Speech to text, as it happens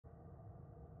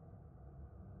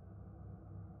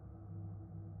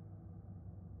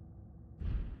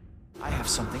have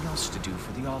something else to do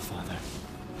for the Allfather.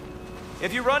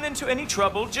 If you run into any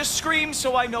trouble, just scream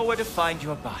so I know where to find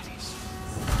your bodies.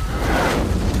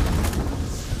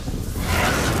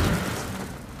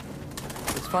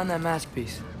 Let's find that mask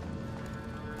piece.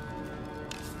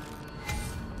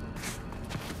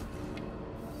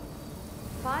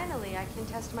 Finally, I can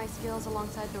test my skills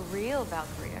alongside the real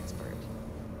Valkyrie expert.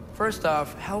 First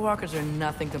off, Hellwalkers are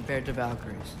nothing compared to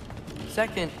Valkyries.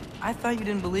 Second, I thought you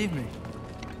didn't believe me.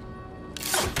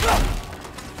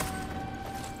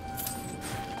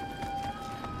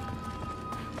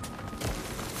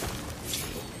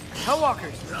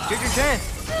 Hellwalkers, here's your chance.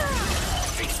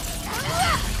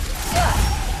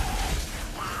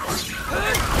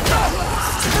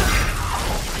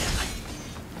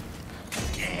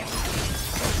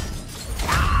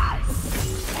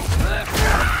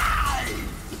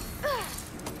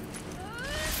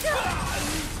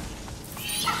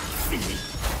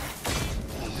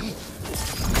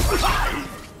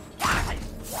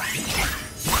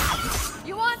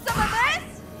 You want some of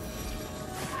this?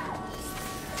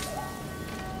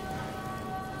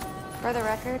 For the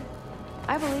record,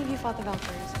 I believe you fought the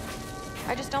Valkyries.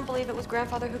 I just don't believe it was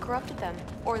Grandfather who corrupted them,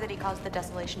 or that he caused the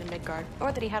desolation in Midgard,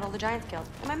 or that he had all the giants killed.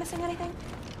 Am I missing anything?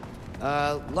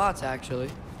 Lots actually.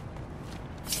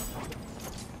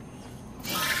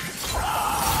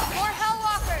 More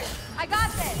Hellwalkers! I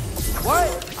got this!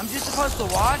 What? I'm just supposed to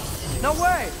watch? No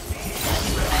way!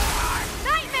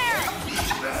 Nightmare!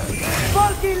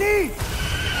 Funky Lee!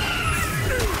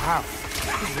 Wow,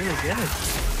 he's really good.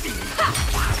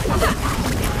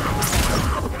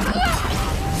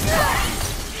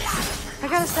 I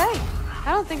gotta say,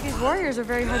 I don't think these warriors are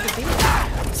very hard to beat.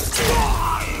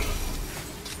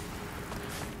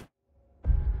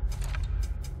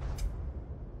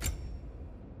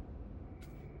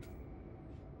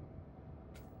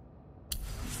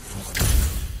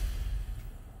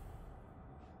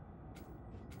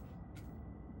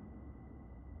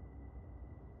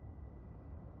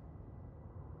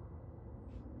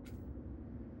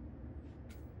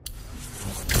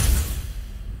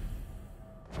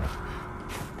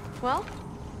 Well,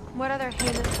 what other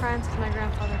heinous crimes has my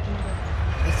grandfather committed?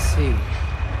 Let's see.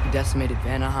 He decimated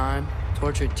Vanaheim,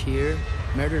 tortured Tyr,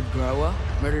 murdered Groa,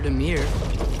 murdered Ymir.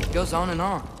 It goes on and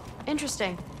on.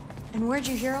 Interesting. And where'd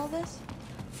you hear all this?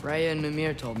 Freya and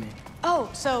Mimir told me.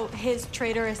 Oh, so his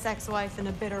traitorous ex-wife and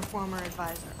a bitter former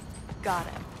advisor. Got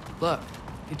it. Look,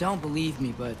 you don't believe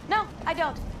me, but... No, I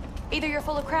don't. Either you're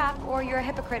full of crap, or you're a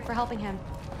hypocrite for helping him.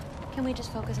 Can we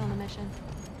just focus on the mission?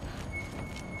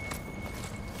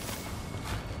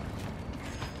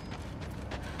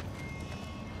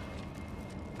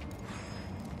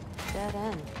 Dead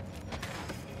end.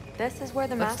 This is where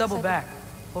the Let's masks double have- back.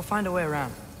 We'll find a way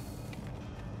around.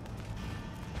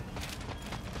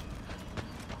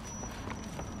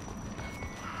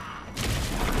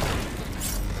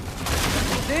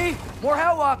 See? More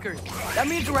Hellwalkers! That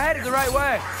means we're headed the right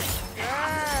way!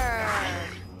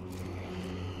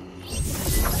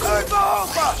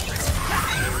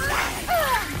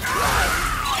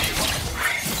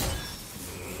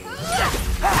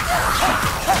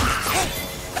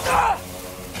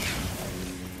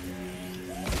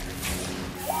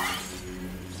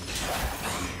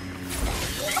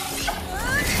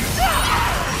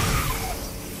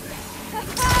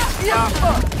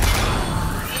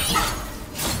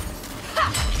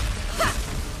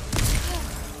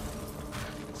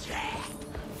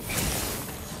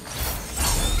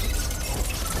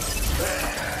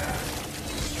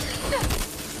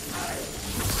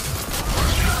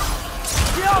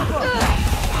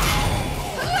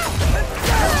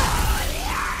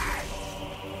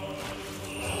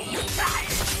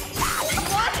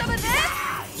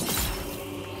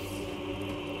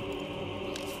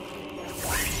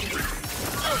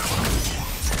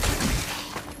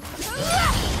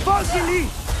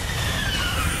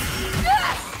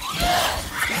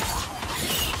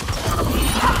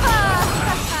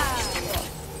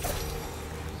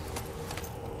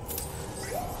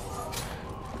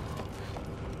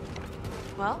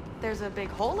 Well, there's a big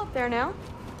hole up there now.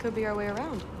 Could be our way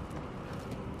around.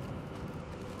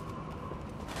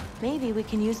 Maybe we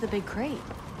can use the big crate.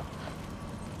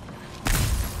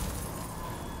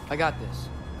 I got this.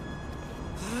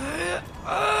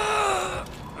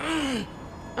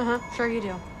 Uh-huh, sure you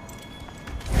do.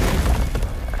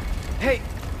 Hey,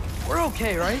 we're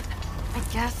okay, right? I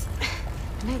guess.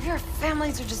 Maybe our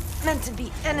families are just meant to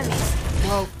be enemies.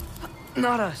 Well,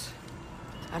 not us.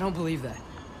 I don't believe that.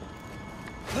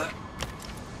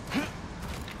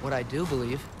 What I do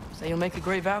believe is that you'll make a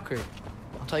great Valkyrie.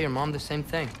 I'll tell your mom the same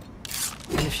thing.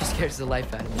 And if she scares the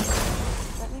life out of me.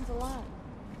 That means a lot.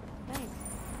 Thanks.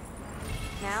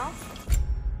 Now?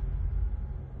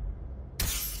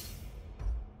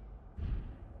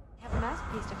 I have a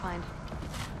masterpiece to find.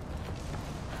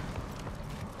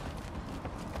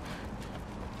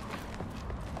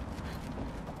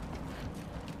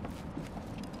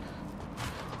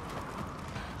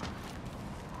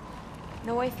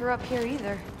 No way through up here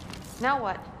either. Now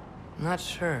what? Not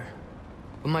sure.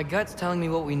 But my gut's telling me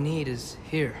what we need is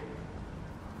here.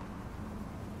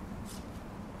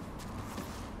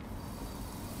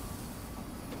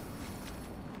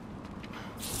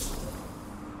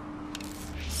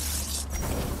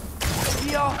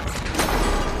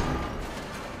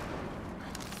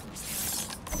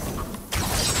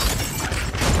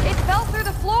 It fell through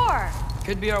the floor!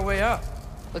 Could be our way up.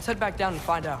 Let's head back down and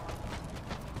find out.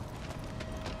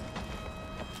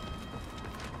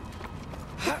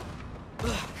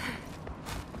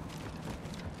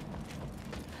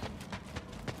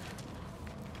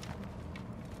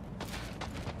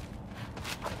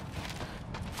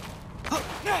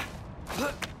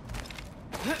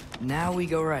 Now we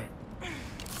go right.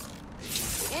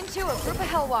 Into a group of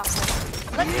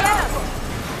hellwalkers. Let's get them!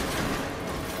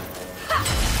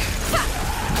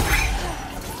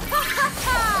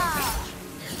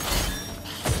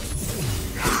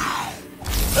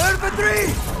 Infantry!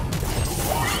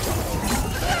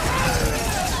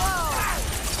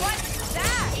 What's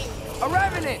that? A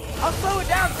revenant! I'll slow it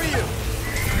down for you!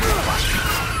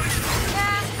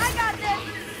 Nah, I got this!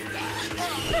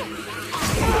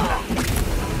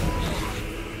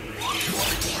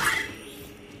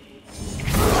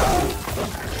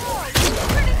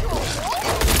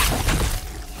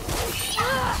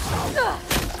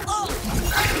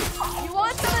 You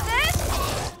want some of this?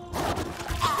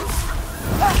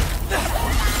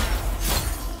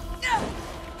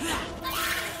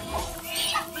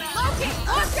 Loki,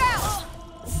 watch out!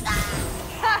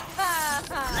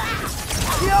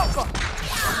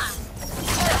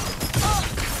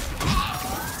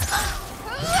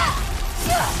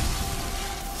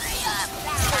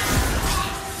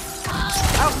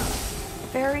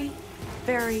 Very,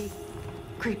 very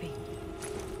creepy.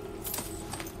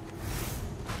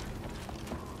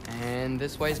 And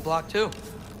this way's blocked too.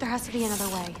 There has to be another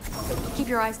way. Keep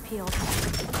your eyes peeled.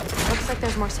 Looks like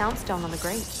there's more soundstone on the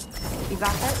grate. You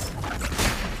got this?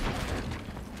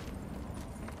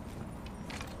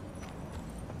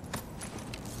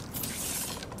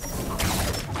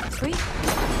 Sweet.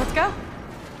 Let's go.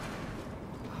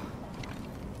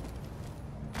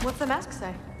 What's the mask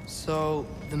say? So,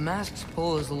 the mask's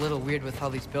pull is a little weird with all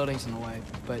these buildings in the way,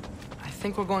 but I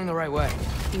think we're going the right way.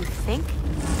 You think?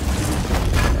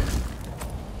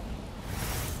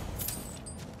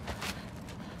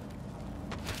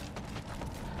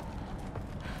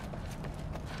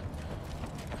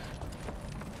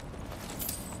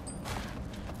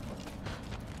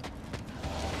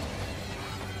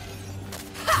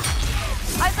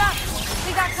 Eyes up!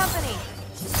 We got company!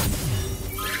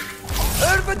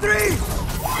 Infantry!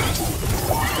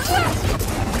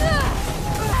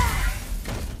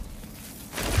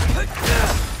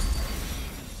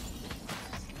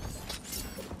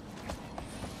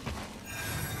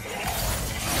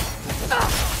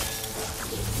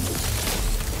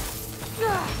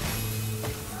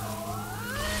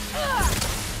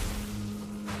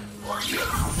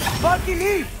 Bucky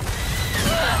Leaf!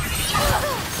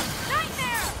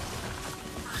 Nightmare!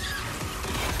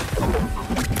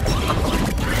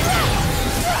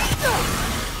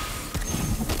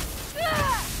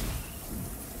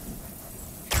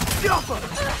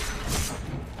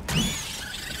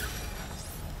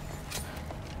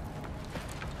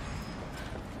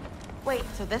 Wait,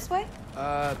 so this way?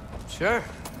 Sure.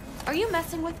 Are you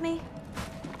messing with me?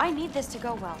 I need this to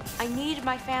go well. I need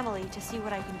my family to see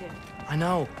what I can do. I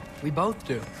know. We both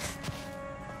do.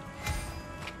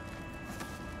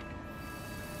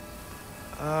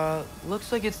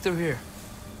 Looks like it's through here.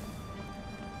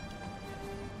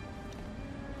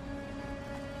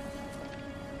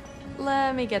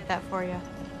 Let me get that for you.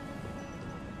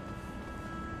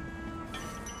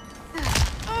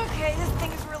 Okay, this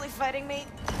thing is really fighting me.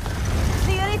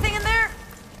 See anything in there?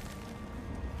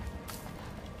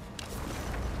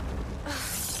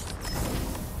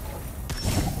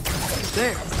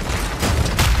 There.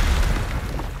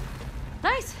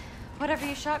 Nice. Whatever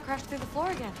you shot crashed through the floor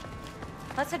again.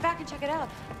 Let's head back and check it out.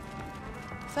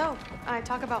 So, I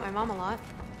talk about my mom a lot.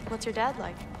 What's your dad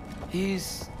like?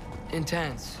 He's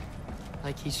intense.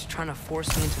 Like he's trying to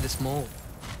force me into this mold.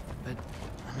 But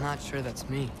I'm not sure that's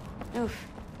me. Oof.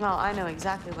 Well, I know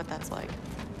exactly what that's like.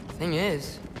 Thing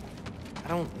is, I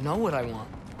don't know what I want.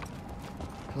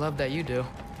 I love that you do.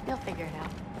 You'll figure it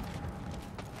out.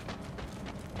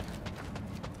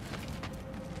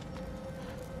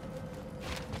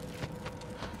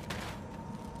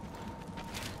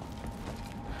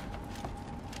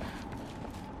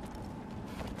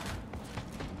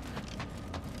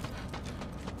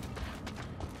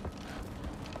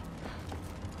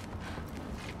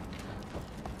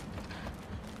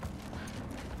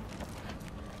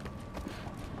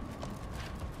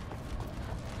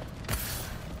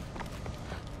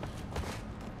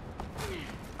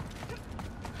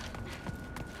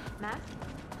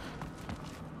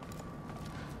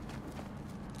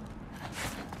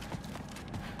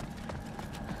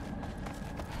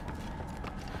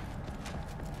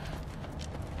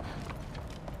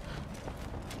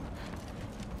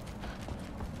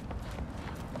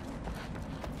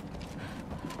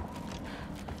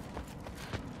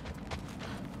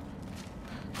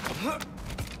 Infantry!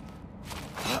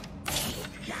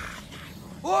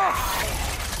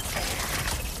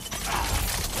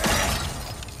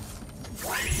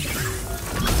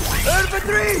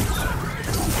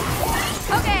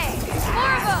 Okay,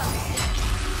 more of them!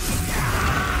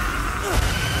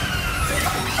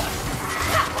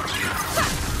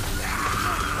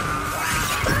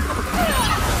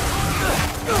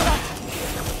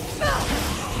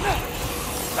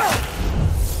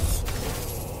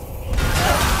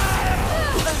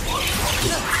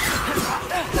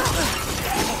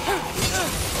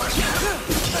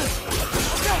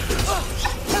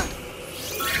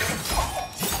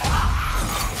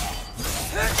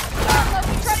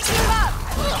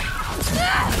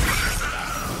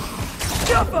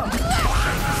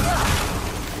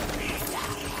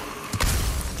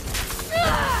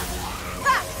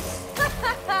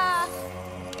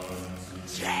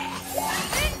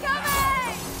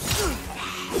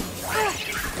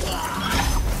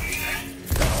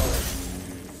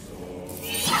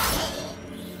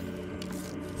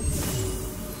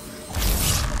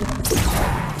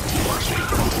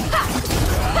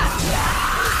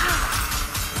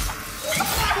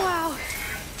 Wow.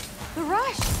 The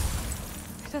rush.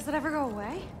 Does it ever go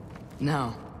away?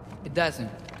 No, it doesn't.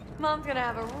 Mom's gonna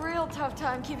have a real tough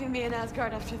time keeping me in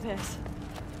Asgard after this.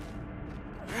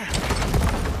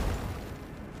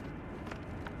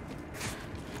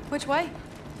 Which way?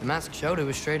 The mask showed it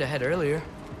was straight ahead earlier.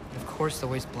 Of course the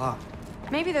way's blocked.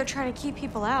 Maybe they're trying to keep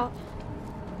people out.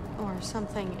 Or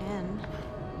something in.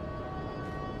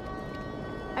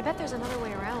 I bet there's another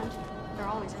way around. There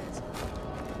always is.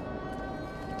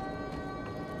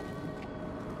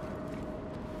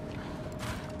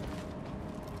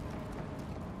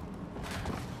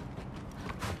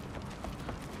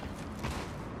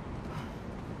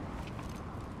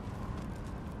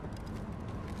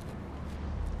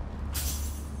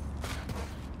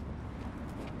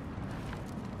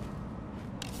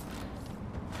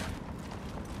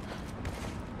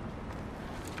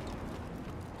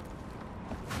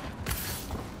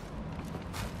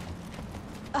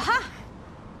 Aha!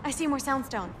 I see more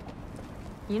soundstone.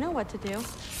 You know what to do.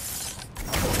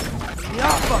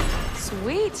 Yappa!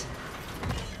 Sweet!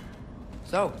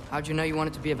 So, how'd you know you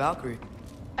wanted to be a Valkyrie?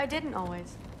 I didn't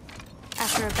always.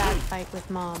 After a bad fight with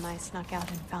Mom, I snuck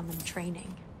out and found them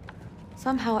training.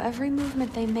 Somehow, every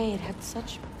movement they made had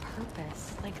such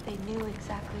purpose, like they knew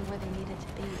exactly where they needed to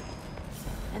be.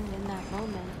 And in that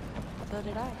moment, so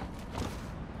did I.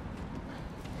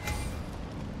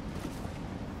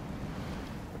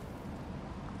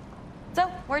 So,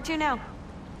 where to now?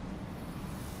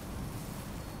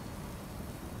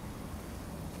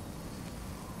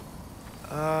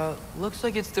 Looks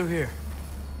like it's through here.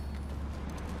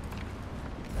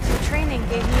 The training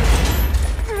gave me...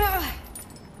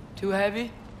 Too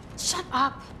heavy? Shut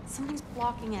up! Something's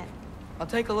blocking it. I'll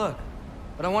take a look,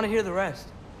 but I want to hear the rest.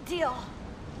 Deal.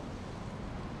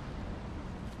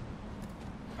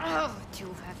 Oh,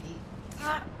 too heavy.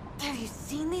 Have you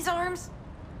seen these arms?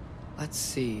 Let's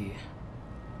see.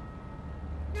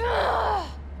 Ugh.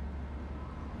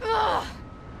 Ugh.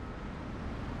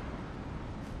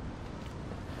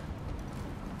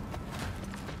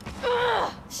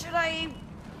 Ugh. Should I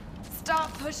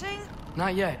stop pushing?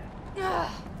 Not yet.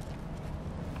 Ugh.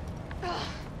 Ugh.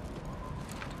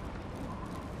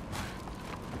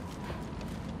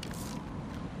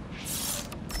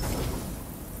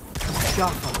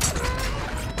 Yappa!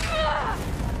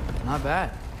 Not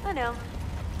bad. I know.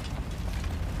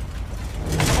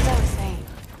 As I was saying,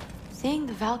 seeing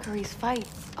the Valkyries fight,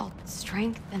 all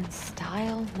strength and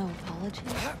style, no apology,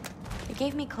 it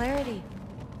gave me clarity.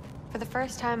 For the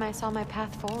first time, I saw my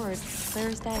path forward, clear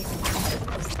as day.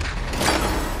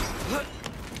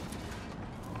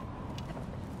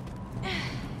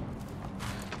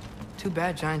 Too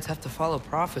bad giants have to follow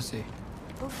prophecy.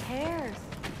 Who cares?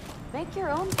 Make your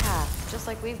own path, just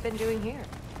like we've been doing here.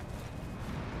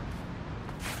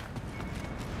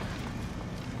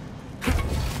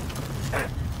 Now,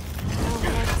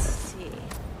 let's see.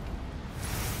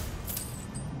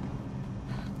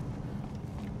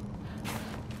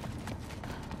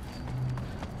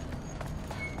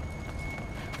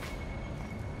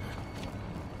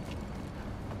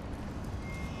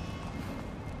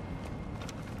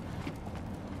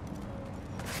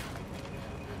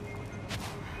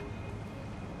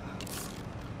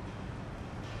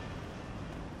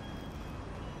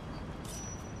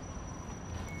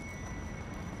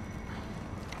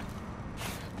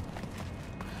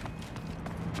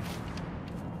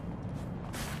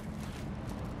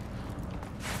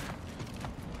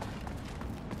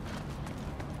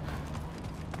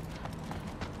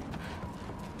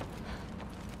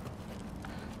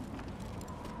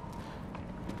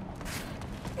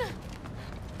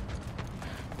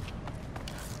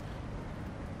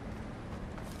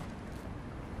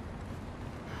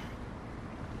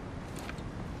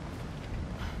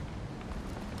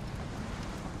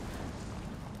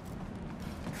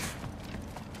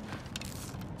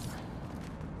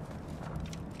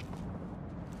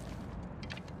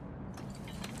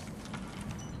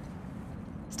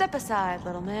 Step aside,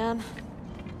 little man.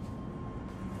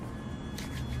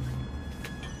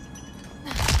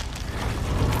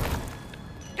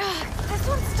 This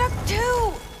one's stuck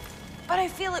too! But I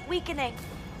feel it weakening.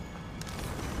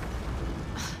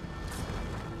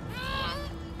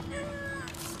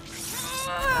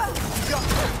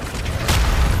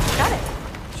 Got it.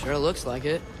 Sure looks like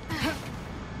it.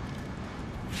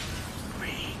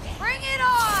 Bring it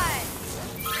on!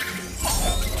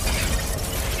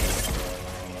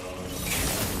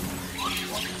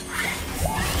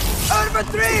 Number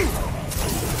 3!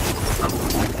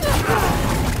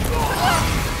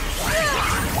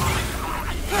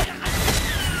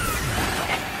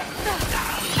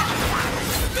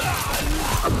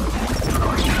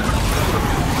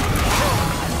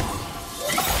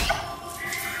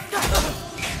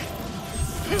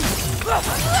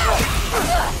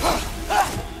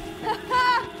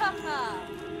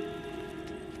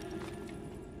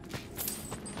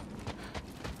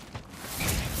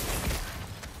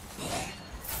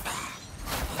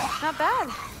 Not bad.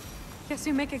 Guess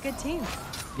we make a good team.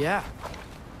 Yeah.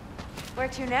 Where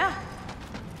to now?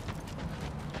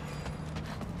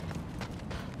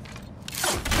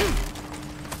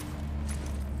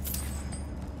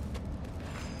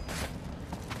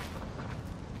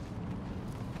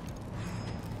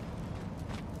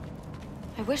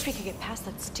 I wish we could get past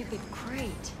that stupid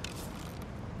crate.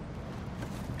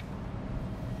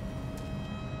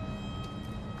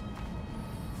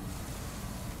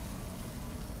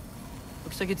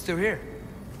 Looks like it's through here,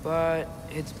 but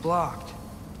it's blocked.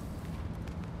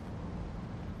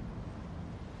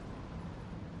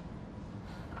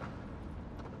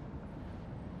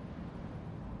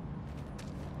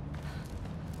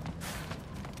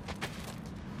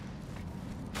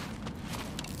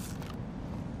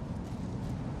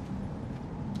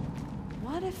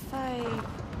 What if I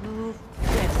move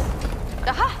this?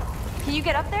 Aha! Can you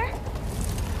get up there?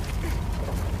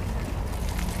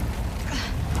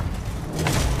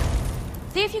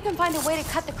 See if you can find a way to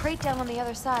cut the crate down on the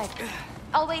other side.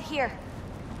 I'll wait here.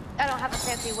 I don't have a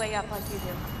fancy way up like you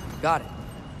do. Got it.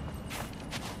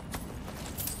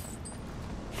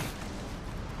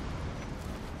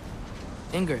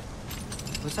 Ingrid,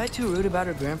 was I too rude about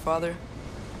her grandfather?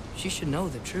 She should know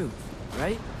the truth,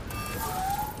 right?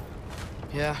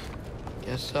 Yeah,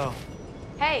 guess so.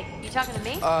 Hey, you talking to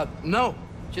me? No.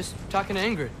 Just talking to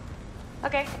Ingrid.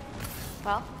 Okay.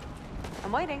 Well,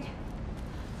 I'm waiting.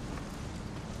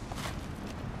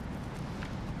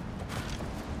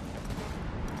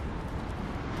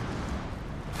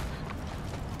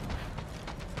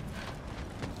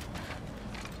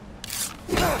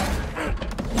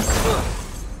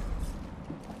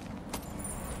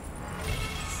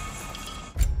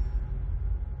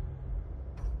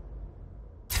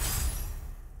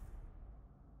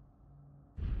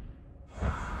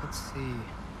 Let's see.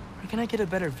 Where can I get a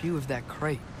better view of that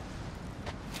crate?